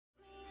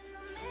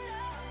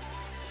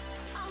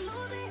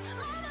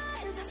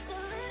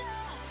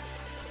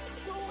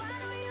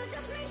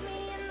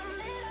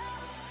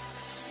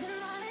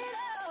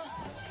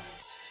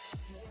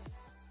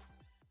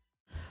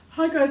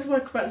Hi guys,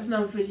 welcome back to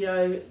another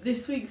video.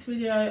 This week's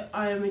video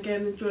I am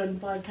again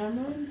joined by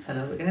Kameron.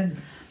 Hello again.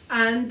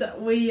 And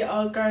we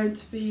are going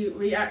to be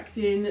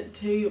reacting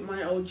to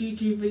my old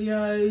YouTube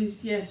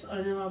videos. Yes,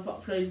 I know I've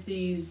uploaded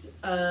these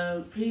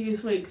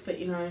previous weeks, but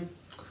you know,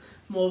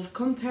 more of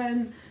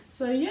content.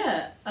 So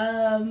yeah,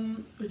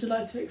 would you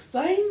like to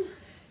explain?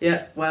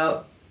 Yeah,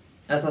 well,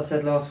 as I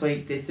said last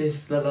week, this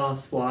is the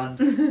last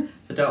one.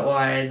 So don't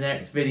worry, the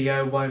next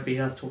video won't be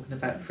us talking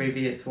about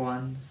previous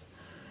ones.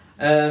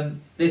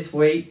 This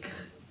week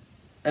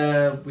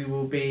we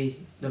will be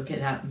looking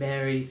at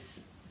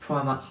Mary's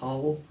Primark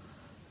haul,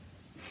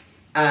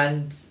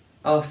 and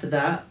after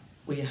that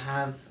we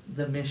have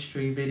the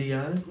mystery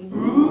video.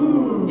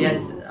 Ooh.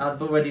 Yes,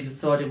 I've already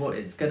decided what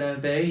it's gonna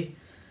be,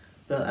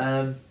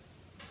 but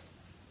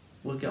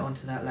we'll get on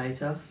to that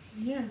later.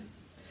 Yeah.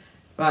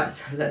 Right,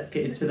 so let's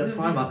get into the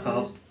Primark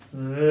haul.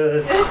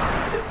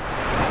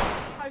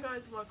 Hi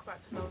guys, welcome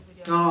back to another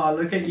video. Oh,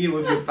 look at you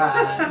with your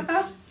bags.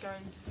 This is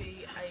going to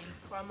be a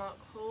Primark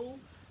haul.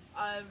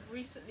 I've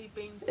recently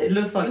been... It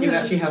looks like you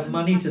actually have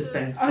money to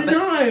spend. I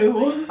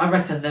know! I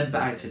reckon them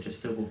bags are just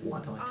filled with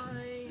one item.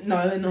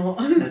 No, they're not.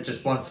 They're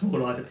just one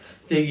small item.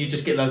 You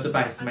just get loads of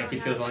bags to make you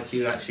feel like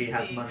you actually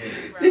have money.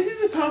 This is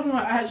the time when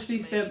I actually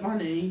spent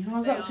money. I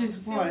was actually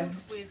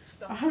surprised.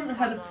 I haven't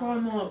had a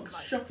Primark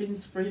shopping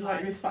spree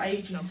like this for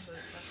ages.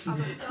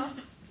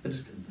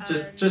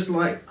 just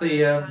like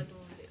the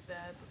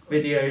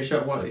video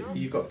shot what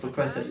you got for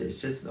Christmas,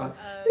 it's just like,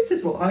 this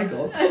is what I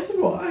got, this is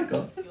what I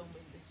got.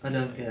 I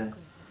don't care.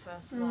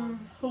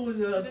 Hauls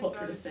are a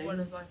popular thing. As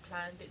well as I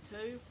planned it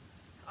to.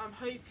 I'm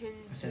hoping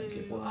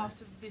to,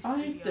 after this I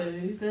video,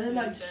 do. They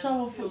like to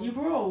show off what you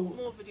brought.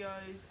 More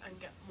videos and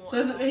get more.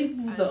 So that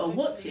people that are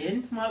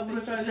watching might want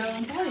to go down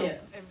and buy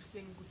it. Every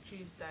single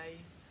Tuesday.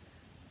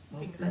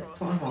 Well, let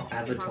Primark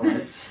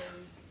advertise.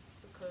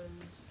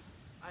 Because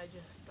I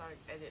just don't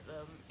edit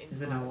them in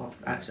Even though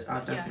I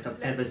don't think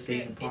I've ever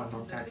seen a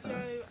Primark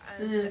advert.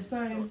 Let's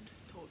not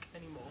talk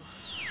anymore.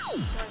 So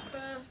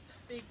first,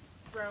 big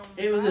brown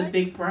bag. It was a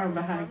big brown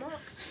bag.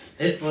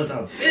 It was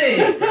a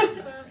big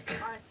First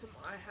item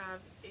I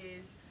have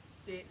is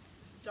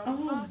this jumper.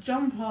 Oh,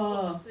 jumper.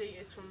 Obviously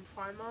it's from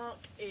Primark.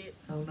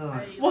 It's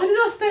nice. Why did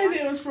I say that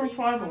it was from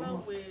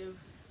Primark? With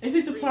if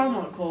it's a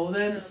Primark haul,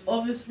 then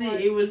obviously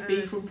it would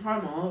be from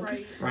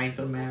Primark. Brains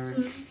on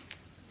Mary.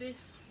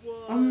 This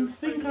was I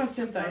think I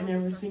said that in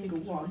every single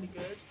one.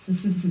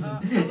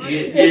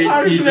 You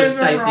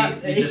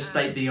just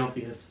state the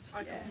obvious.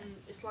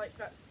 It's like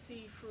that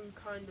see-through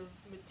kind of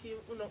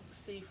material, well not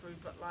see-through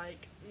but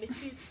like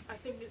knitted, I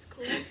think it's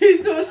called.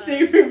 It's not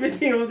see-through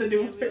material, then it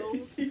won't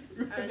be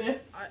see-through.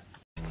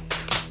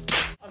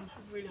 I'm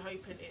really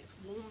hoping it's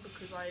warm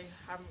because I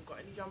haven't got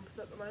any jumpers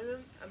at the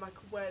moment and I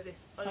could wear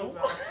this over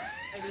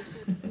any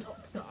sort of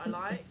top that I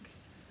like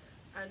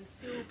and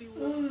still be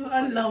warm.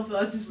 I love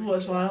that. I just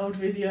watch my old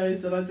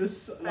videos and I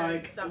just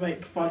like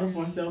make fun of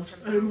myself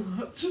so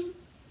much.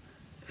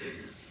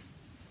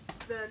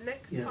 The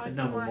next item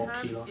no one I mocks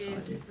have you like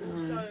is I do.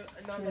 also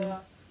another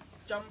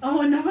jumper.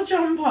 Oh, another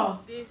jumper!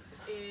 This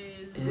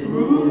is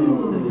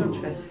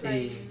interesting.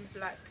 plain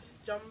black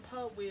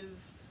jumper with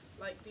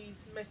like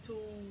these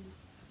metal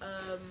I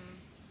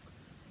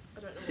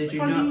don't know.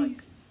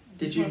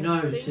 Did you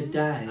know things,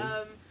 today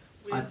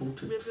with I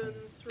bought a ribbon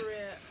through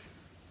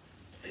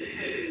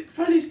it.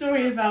 Funny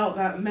story about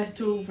that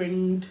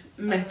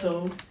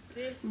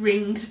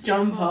ringed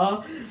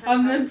jumper.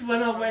 And then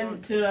when I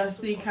went to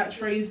see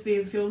Catchphrase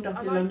being filmed up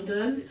in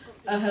London,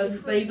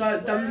 they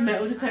like done the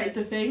metal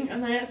detector thing,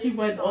 and they actually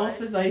went off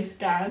as they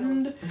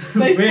scanned.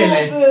 They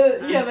really?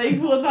 They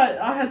thought like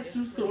I had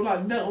some sort of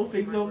like metal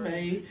things on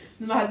me,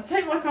 and I had to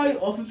take my coat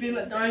off and be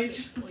like, no, it's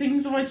just the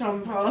things on my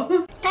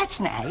jumper. That's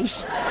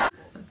nice.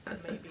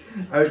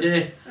 Oh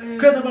dear!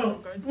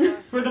 Criminal!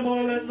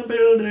 Criminal in the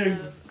building!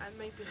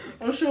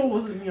 I'm sure I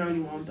wasn't the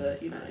only one,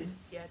 but you know.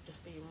 Yeah,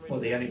 just being really. Well,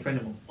 the only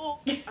criminal. Or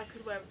I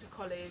could wear it to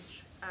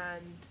college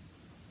and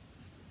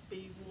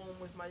be warm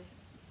with my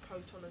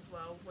coat on as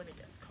well when it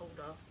gets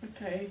colder.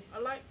 Okay. I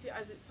liked it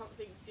as it's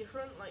something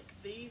different. Like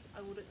these,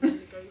 I wouldn't really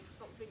go for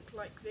something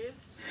like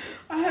this.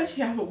 I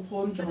actually haven't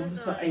worn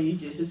jumpers for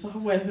ages. I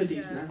wear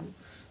hoodies now.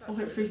 I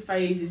went through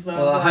phases where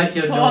I I hope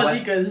you're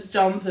cardigans,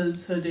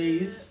 jumpers,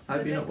 hoodies. I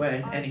hope you're not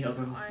wearing any of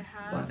them.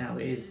 Right now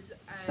it is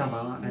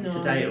summer, and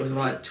today it was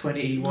like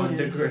 21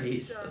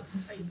 degrees.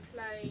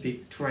 It'd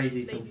be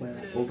crazy to wear.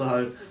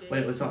 Although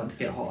when it was starting to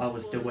get hot, I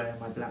was still wearing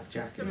my black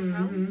jacket.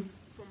 From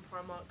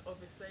Primark,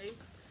 obviously.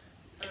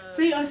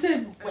 See, I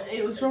said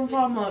it was from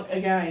Primark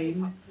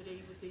again.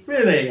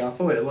 Really? I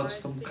thought it was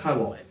from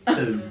Co-op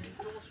food.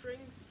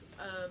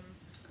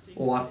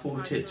 Or I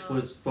thought it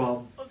was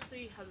from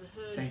obviously has a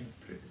hood.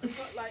 Sainsbury's. It's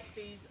got like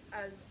these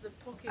as the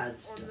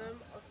pockets on them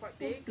are quite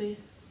big. What's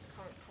this?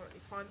 Can't currently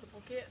find the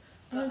pocket.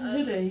 There's a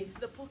hoodie.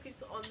 The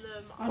pockets on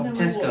them I are never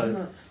Tesco. won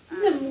that. I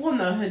never won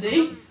that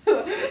hoodie.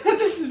 I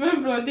just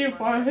remember I did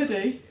buy a hoodie.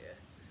 Yeah.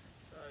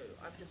 So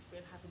I've just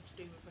been having to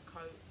do with a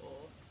coat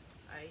or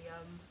a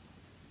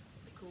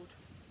called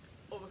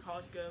or a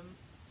cardigan.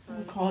 So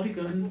So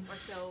Cardigan. I bought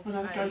myself When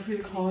I was going through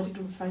the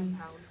cardigan phase. £16.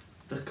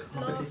 The Last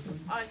cardigan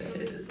item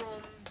phase.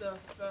 from the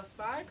first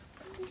bag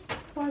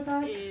Bye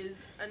bye. is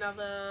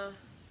another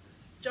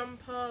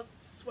jumper,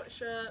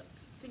 sweatshirt,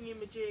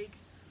 thingy-majig.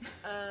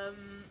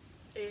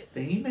 It's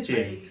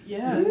Thingy-majig?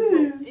 Yeah. Well,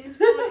 in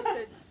store it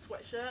said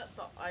sweatshirt,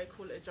 but I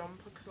call it a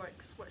jumper because like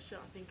sweatshirt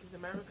I think is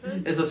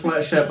American. It's a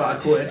sweatshirt, but I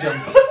call it a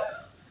jumper.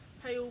 It's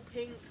pale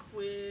pink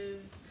with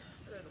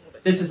I don't know what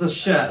it This says. is a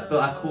shirt, but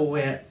I call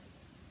it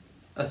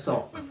a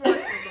sock. With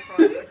writing on the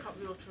front. I can't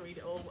be able to read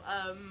it all.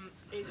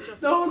 It's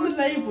just So on the a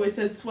label it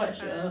said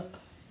sweatshirt.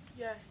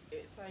 yeah,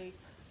 it's a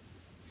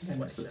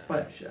And it's a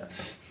sweatshirt.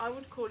 I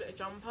would call it a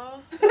jumper.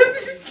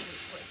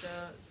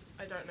 Sweatshirts.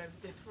 I don't know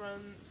the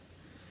difference.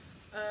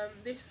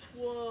 This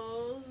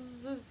was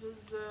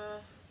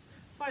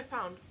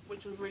 £5,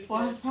 which was really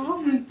good.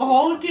 £5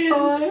 bargain.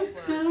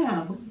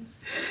 £5.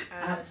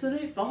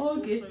 Absolute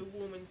bargain. It's also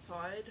warm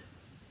inside.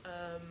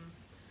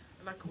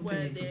 And I could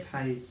wear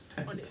this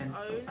on its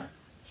own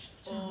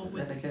or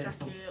with Then a again, it's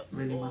not jacket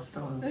really my or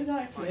style. something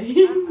Exactly.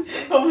 like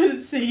that. I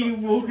wouldn't see you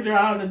walking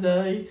around in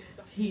the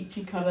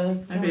peachy colour.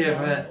 Maybe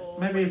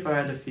jumper. if I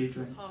had a few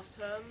drinks. Half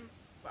term,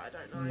 but I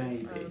don't know.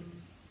 Maybe. I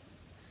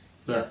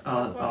But quite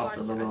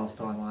after like the it. last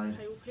time I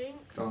Pale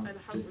pink, drank, and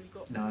I haven't just really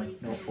got no, many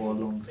not pale for a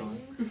pink long time.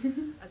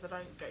 things, as I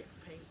don't go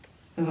for pink.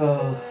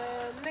 Oh,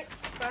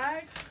 Next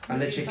bag. I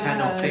literally bag.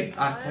 cannot think.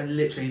 I can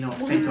literally not I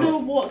think wonder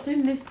of. what's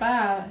in this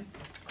bag.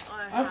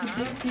 I I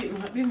predict it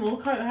might be more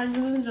coat hangers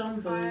and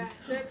jumpers. I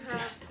then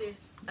have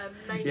this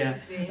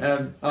amazing.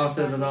 Yeah.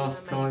 After the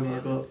last time I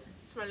got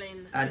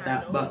smelling at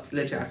that candle. much,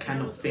 literally I It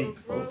cannot smells think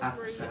of for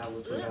apple raspberry.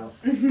 sours without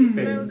It feeling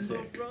smells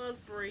sick. of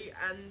raspberry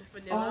and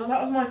vanilla. Oh,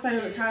 that was my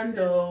favourite It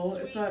candle.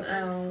 says It burnt sweet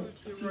and out a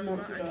fruity few aroma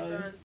months and it ago.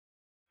 burns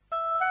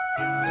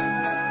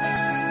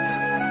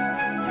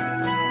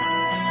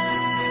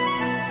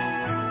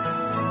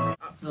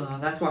up to Oh,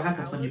 that's what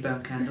happens when you 6 burn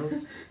hours.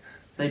 candles.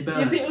 They Yeah,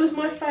 burn. but it was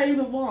my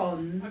favourite I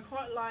one.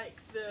 quite like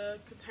the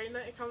container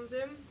it comes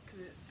in because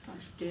it's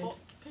That's good. hot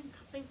pink,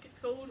 I think it's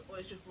called, or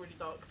it's just really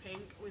dark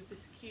pink with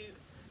this cute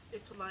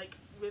little like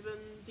ribbon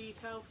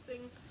detail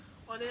thing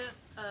on it.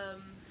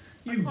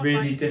 You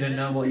really didn't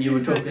know what you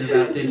were talking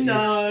about, did you?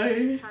 No.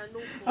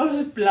 Candle I was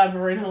just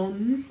blabbering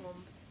on.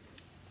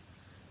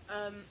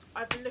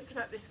 I've been looking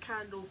at this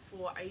candle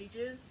for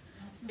ages.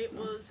 It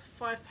was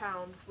 £5,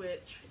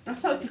 which That's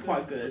is really actually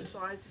quite for the good.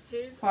 size it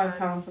is.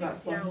 £5 and for that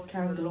 60 size hours is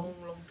candle. a long,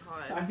 long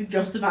time. I could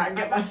just about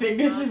get my I've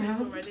fingers done this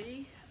around.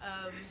 already.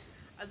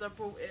 As I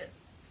brought it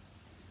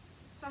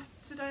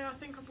Saturday, I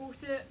think I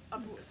brought it. I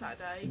brought it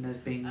Saturday. And there's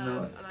been like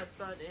And I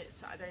burnt it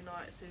Saturday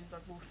night as soon as I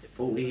brought it.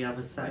 40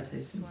 other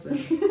Saturdays since then.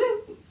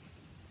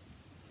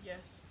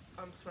 Yes,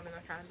 I'm smelling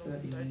a candle.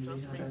 30 Don't maybe,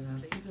 judge I don't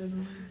know. me,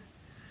 please.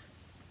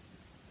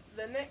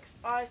 The next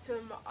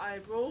item I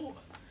brought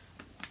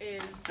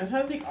is I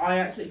don't think I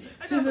actually.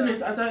 To be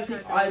honest, I don't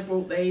think I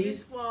brought these.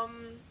 this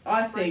one.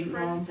 I My think Mum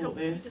friends bought helped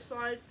me this.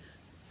 decide,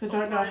 So I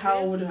don't know how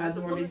I would have had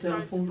the money to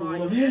afford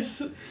all of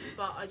this.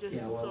 but I just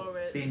Yeah, well, saw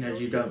it. seeing as smelled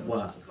you it, don't and was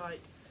work. just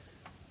like,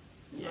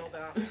 smell Yeah.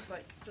 that.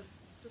 Like just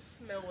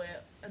smell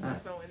it and then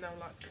smell it and I'm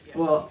like, yes.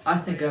 Well, I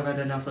think I've had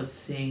enough of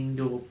seeing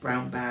your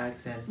brown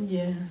bags and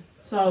Yeah.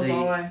 So have The-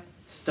 I.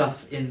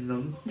 stuff in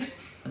them,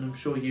 and I'm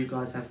sure you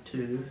guys have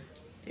too,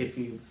 if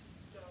you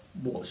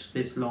watched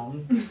this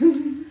long.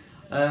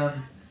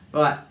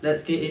 Right,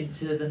 let's get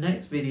into the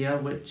next video,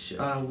 which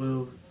I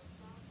will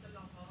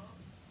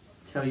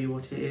tell you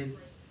what it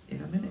is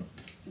in a minute.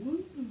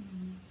 Ooh,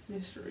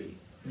 mystery.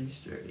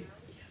 Mystery.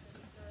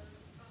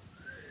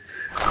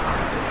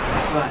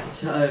 Right,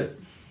 so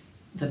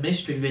the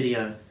mystery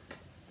video.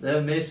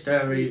 The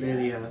mystery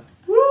video.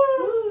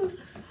 Woo!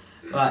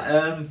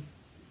 Right,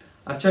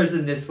 I've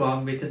chosen this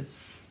one because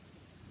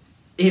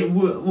it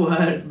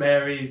weren't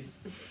Mary's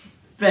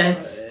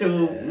best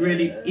or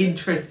really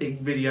interesting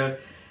video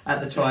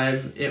at the time.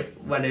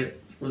 When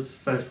it was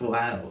first brought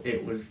out,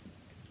 it was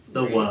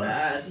the Really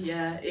worst. bad.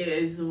 Yeah, it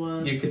is the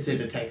worst. You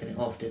considered taking it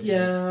off, didn't you?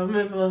 Yeah, I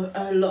remember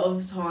a lot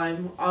of the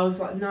time I was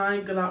like, no, I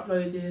ain't gonna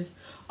upload this.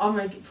 I'll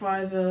make it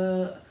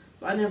private.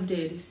 But I never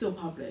did. It's still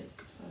public.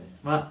 So.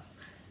 Right,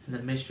 and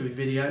the mystery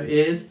video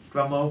is,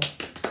 drumroll,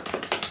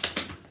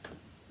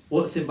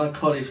 what's in my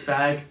college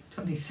bag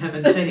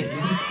 2017?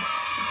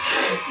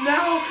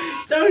 Now,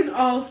 don't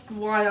ask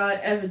why I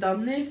ever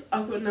done this.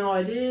 I've got no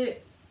idea.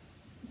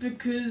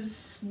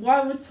 Because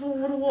why would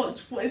someone want to watch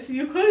what is in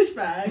your college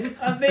bag?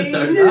 I mean,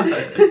 don't know.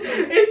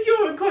 if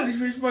you're at college,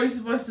 which most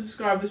of my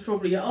subscribers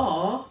probably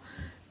are,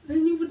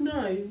 then you would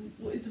know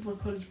what is in my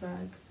college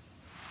bag.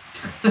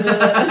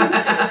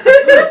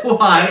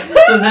 Why?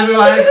 Does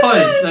everyone at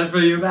college know through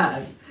your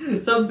bag?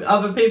 Some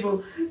other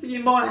people, you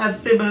might have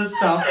similar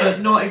stuff, but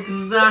not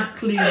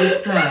exactly the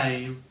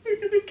same. We're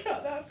going to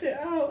cut that bit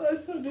out.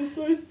 That sounded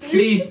so stupid.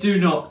 Please do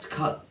not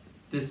cut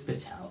this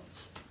bit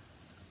out.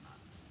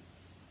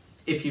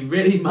 If you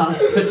really must,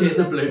 put it in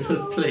the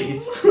bloopers,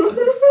 please.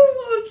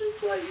 I'm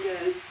just like,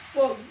 yes,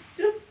 Bob,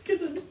 you're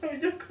going to know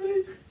your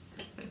college.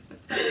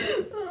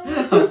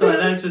 I'm sorry,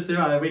 that's just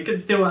right. We can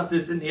still have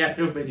this in the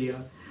actual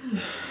video.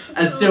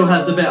 And still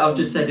have the bit I've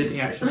just said in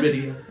the actual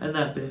video. And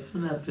that bit,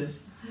 and that bit.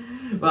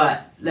 Right,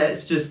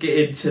 let's just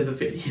get into the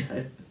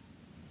video.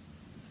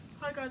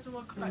 Hi guys and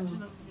welcome back to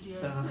another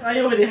video. I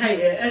already hate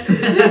it.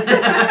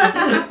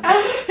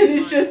 And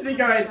it's just me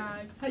going,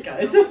 hi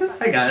guys.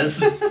 Hey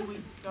guys.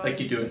 Like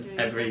you do in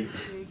every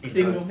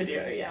single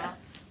video, yeah.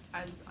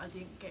 As I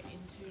didn't get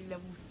into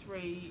level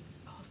 3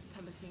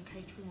 hospitality and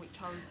catering, which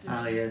I was doing.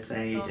 Oh yes,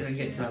 you didn't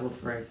get to level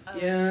 3.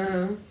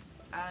 Yeah.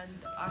 And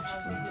I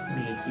have some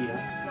yeah. that I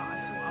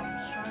thought I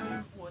would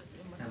show what's in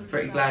my I'm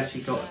pretty glad she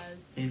got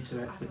into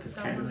it because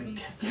Kameron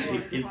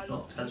definitely is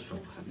not touched.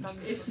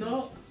 It's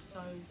not.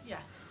 So yeah,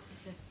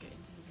 let's get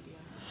into the video.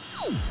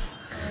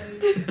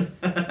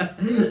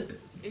 So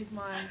this is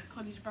my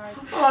college bag.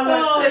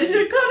 Oh, it's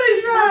your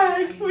college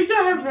bag. We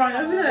don't have right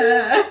over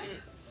there.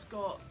 It's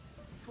got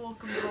 4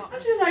 compartments. I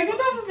should make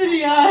another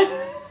video.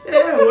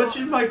 Yeah,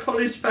 watching my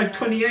college bag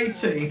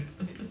 2018.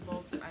 It's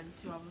Bob and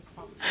 2 other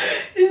compartments.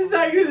 It's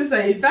exactly the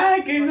same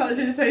bag,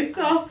 exactly the same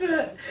stuff,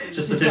 but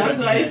Just a different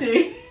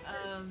year.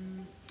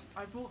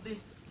 I bought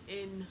this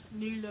in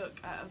New Look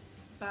at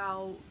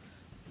about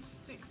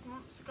 6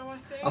 months ago, I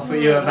think. I thought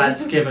you were about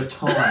to give a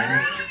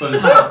time. Well,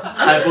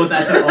 I bought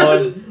that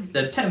on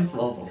the 10th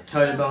of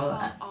October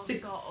at I'll 6.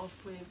 start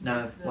off with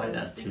No, the wait,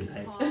 that's too biggest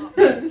late. part.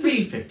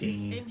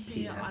 3:15 In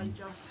here, I PM.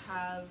 just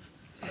have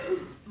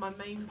my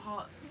main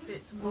part,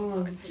 bits and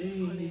Oh bobs that I take to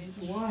jeez,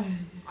 college. why?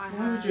 I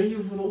Why would have you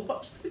even want to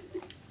watch this?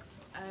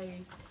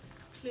 a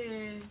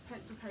clear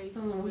pencil case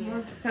Oh, with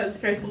my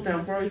pencil case is all now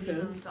my broken.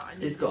 stations that I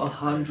need It's to got use,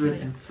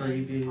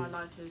 103 views.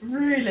 highlighters,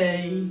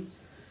 Really?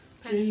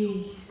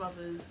 pencils, Jeez.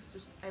 rubbers,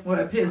 just everything. Well,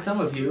 it appears some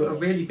of you are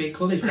really big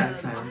college bag I had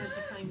the fans.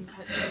 same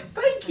pencils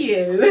Thank for the you.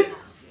 same time last year,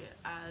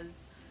 as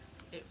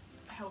it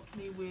helped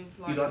me with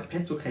You like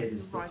pencil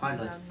cases for writing down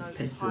highlighters and notes,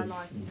 pencils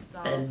highlighting and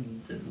stuff,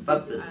 pens and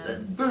rubbers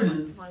and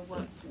rulers my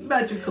work to be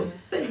magical clear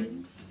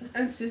things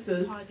And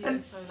scissors. tidy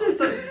and so that I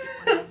scissors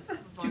can to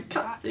revise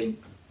cut back.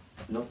 things,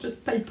 not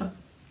just paper.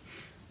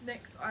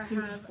 Next, I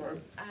have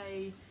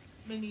a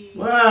mini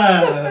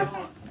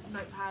Wow.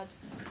 notepad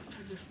which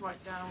I just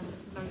write down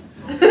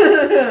notes on.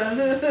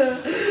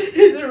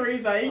 It's a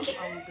remake.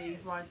 I will be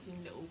writing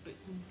little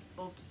bits and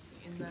bobs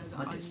in there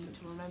that I need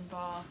to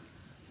remember,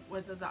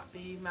 whether that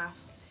be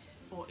maths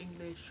or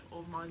English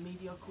or my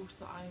media course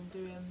that I am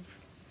doing.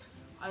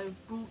 I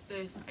bought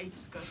this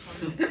ages ago,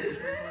 so I'm not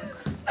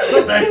sure.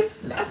 Look this.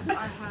 Next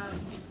I have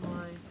is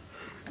my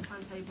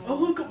timetable.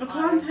 Oh, I've got my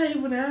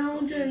timetable now, I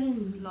got this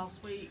Jane.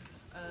 last week.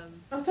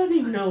 I don't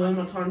even know where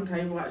my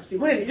timetable actually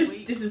went. It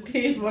just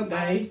disappeared one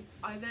day.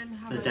 I then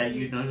have The a day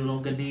you no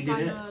longer needed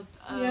it. planner,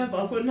 Yeah,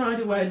 but I've got no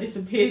idea where it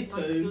disappeared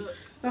my to. book.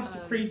 That's the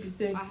creepy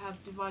thing. I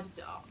have divided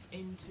it up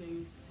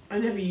into I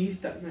never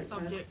used that notepad.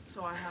 subjects,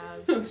 so I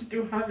have I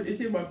still have it. It's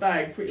in my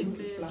bag, pretty much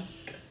English, black.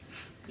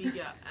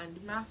 media,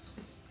 and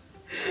maths.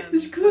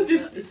 It's because I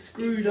just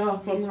screwed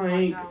up on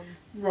like down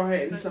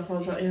writing notes stuff. I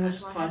was in, like, yeah, I'll as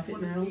just I had type it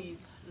one of now.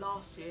 these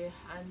last year,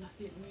 and I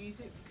didn't use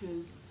it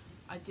because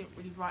I didn't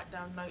really write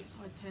down notes.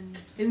 I tend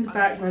In the I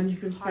background, you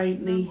just can type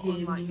faintly them on,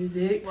 hear like,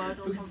 music. Word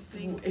or Because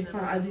something, if and I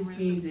then added can read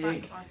the music,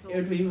 back, so I thought, it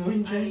would be more "Hey,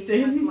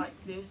 interesting. something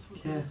like this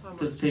would be Yeah, so much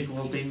because people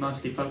will be easier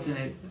mostly to focusing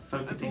hear."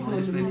 focusing I on bought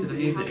listening to the them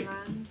music.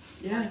 handmade,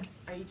 Yeah.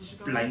 like, ages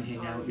ago, Blanking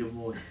so out your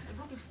voice. I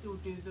probably still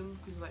do them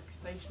because like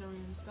stationery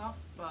and stuff,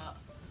 but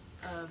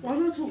Why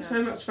do I talk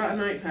so much about a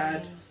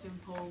notepad?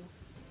 Simple.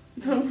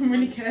 No one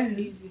really cares.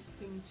 Easiest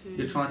thing to.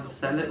 You're trying to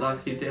sell it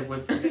like you did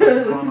with the What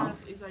I drama.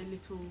 have is a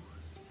little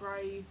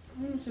spray.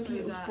 It's just a So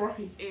little that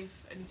spray.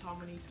 if anytime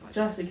I need to like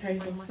Just in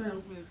case spray I myself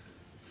spill. with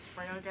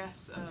spray, I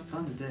guess.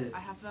 Kind of did. I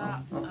have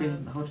that. I've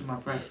been holding my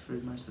breath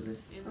through most of this.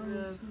 In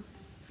the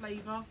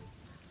flavour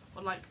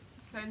or like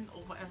scent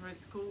or whatever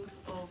it's called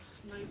of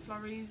snow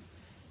flurries.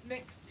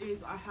 Next is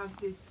I have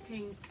this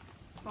pink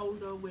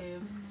folder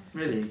with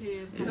Really?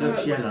 clear It papers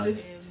looks yellow.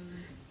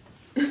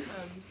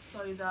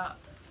 so that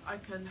I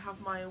can have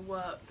my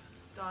work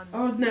done.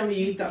 I would never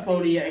use that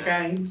folder yet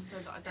again. So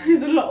that I don't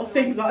There's a lot of spill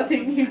things that I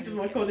didn't use in and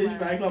my it gets college wet.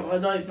 bag, like my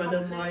notepad and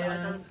Currently, my.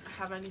 I don't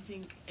have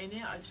anything in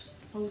it. I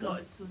just Hold on.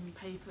 slotted some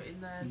paper in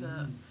there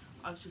that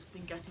I've just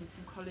been getting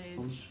from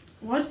college.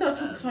 Why did I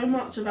talk so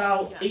much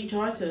about Yeah, each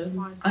item?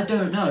 fine. I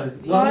don't know.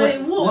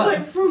 Like, what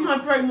went through my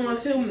brain when I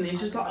was filming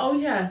this? Just like, oh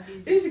yeah,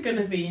 this is going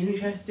to be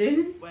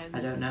interesting. When I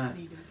don't know.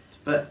 needing to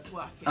But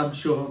work it. I'm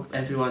sure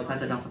everyone's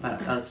had enough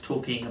about us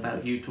talking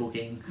about you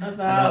talking.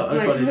 About a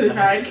my college college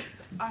bag. bag.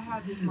 I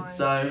have is my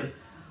So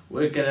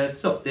we're gonna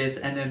stop this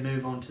and then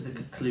move on to the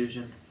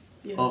conclusion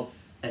Yeah. of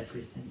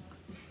everything.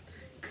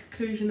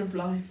 Conclusion of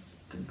life.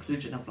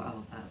 Conclusion of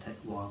that'll take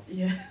a while.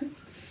 Yeah.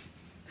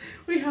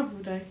 We have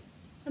all day.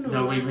 I know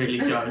No, we that. really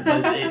don't.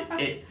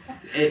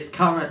 It's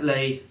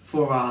currently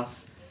for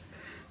us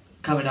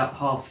coming up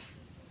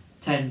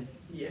 10:30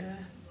 Yeah.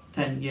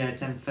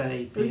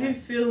 10:30 We've been PM.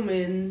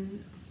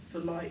 filming for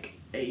like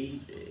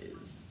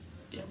ages.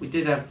 Yeah, we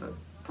did have a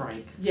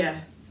break.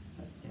 Yeah.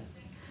 Yeah.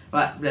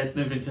 Right, let's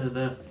move into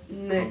the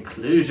Next.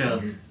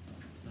 conclusion.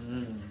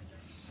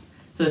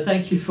 So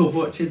thank you for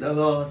watching the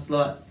last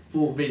like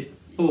 4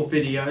 4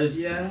 videos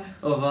Yeah.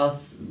 of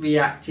us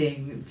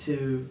reacting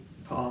to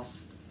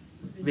past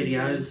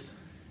videos.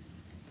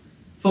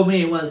 For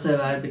me, it wasn't so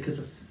bad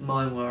because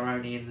mine were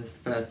only in the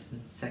first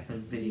and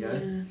second video.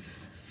 Yeah.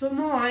 For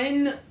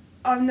mine,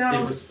 I'm It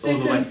now was sick all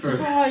the way and through.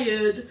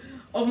 tired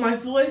of my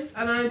voice,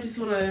 and I just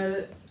want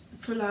to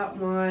pull out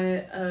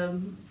my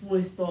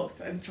voice box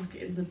and chuck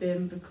it in the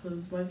bin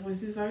because my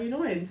voice is very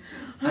annoying.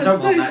 I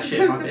don't want that shit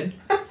in my bin.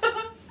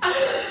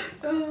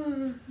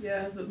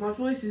 Yeah, but my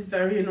voice is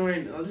very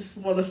annoying and I just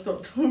want to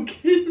stop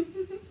talking.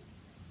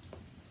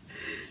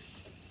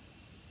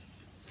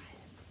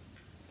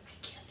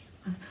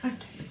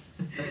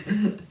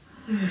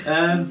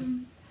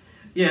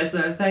 Yeah,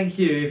 so thank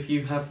you if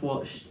you have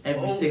watched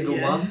every single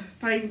one.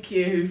 Thank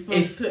you for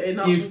If putting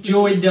up you've with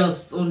joined me.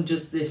 us on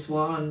just this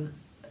one,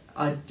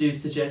 I do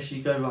suggest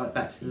you go right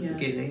back to the Yeah.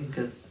 beginning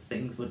because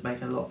things would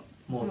make a lot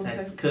more More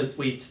sense sense. because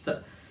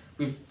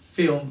we've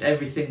filmed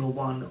every single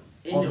one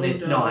In on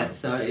this order. night,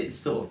 so it's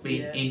sort of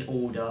been Yeah. in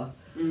order.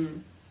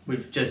 Mm.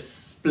 We've just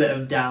split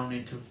them down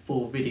into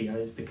 4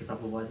 videos because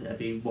otherwise it'd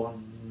be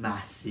one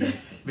massive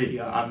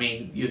video. I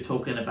mean, you're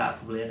talking about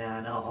probably an hour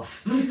and a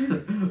half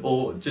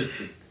or just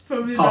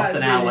Probably past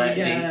that an hour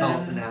really, at least. yeah.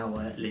 Past an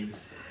hour at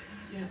least.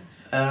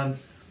 Yeah.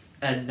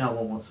 And no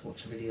one wants to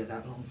watch a video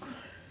that long.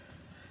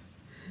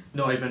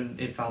 Not even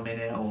if I'm in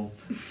it or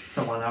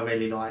someone I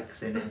really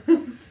like's in it.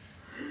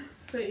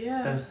 But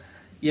yeah.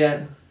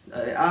 Yeah,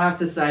 I have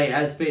to say,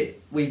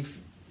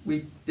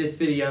 this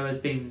video has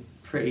been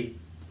pretty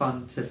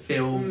fun to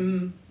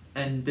film,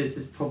 and this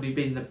has probably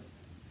been the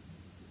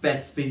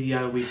best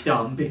video we've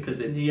done because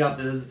in the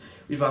others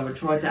we've either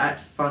tried to act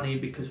funny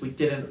because we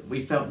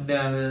felt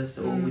nervous,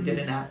 or we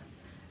didn't act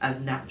as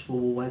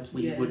natural as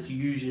we would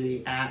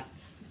usually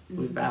act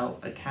without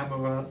a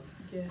camera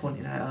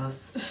pointing at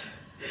us.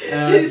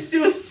 It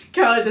still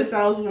kind of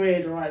sounds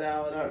weird right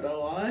now, I don't know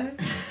why.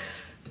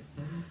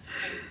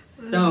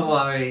 Don't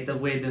worry, the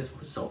weirdness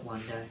will stop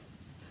one day.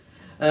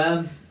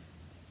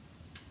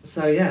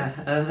 So yeah,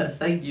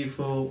 thank you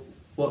for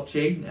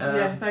watching.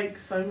 Yeah,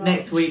 thanks so much.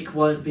 Next week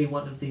won't be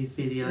one of these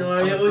videos. No,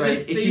 I'm it will afraid.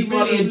 just If be you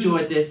one really of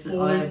enjoyed this, I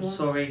boring am one.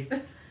 sorry.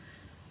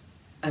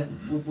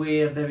 And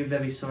we are very,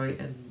 very sorry,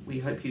 and we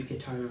hope you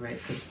get over it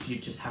because you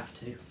just have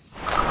to.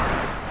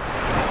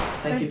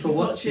 Thank you for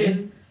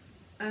watching.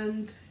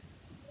 And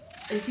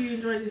if you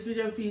enjoyed this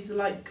video, please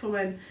like,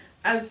 comment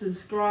and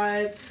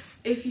subscribe.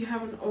 If you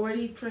haven't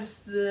already, press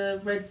the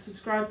red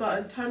subscribe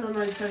button, turn on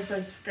those post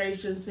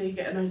notifications so you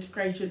get a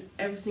notification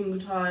every single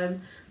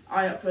time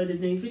I upload a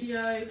new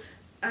video.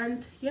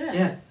 And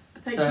yeah.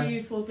 Thank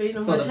you for being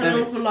on my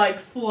channel for like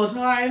 4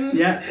 times.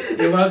 Yeah,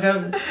 you're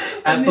welcome.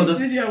 And this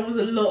video was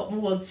a lot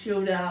more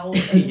chilled out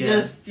and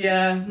just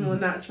more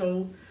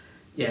natural.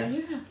 Yeah. So,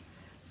 yeah.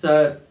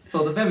 So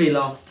for the very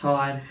last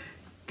time,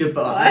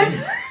 goodbye.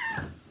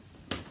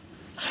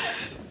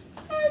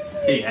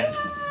 The end.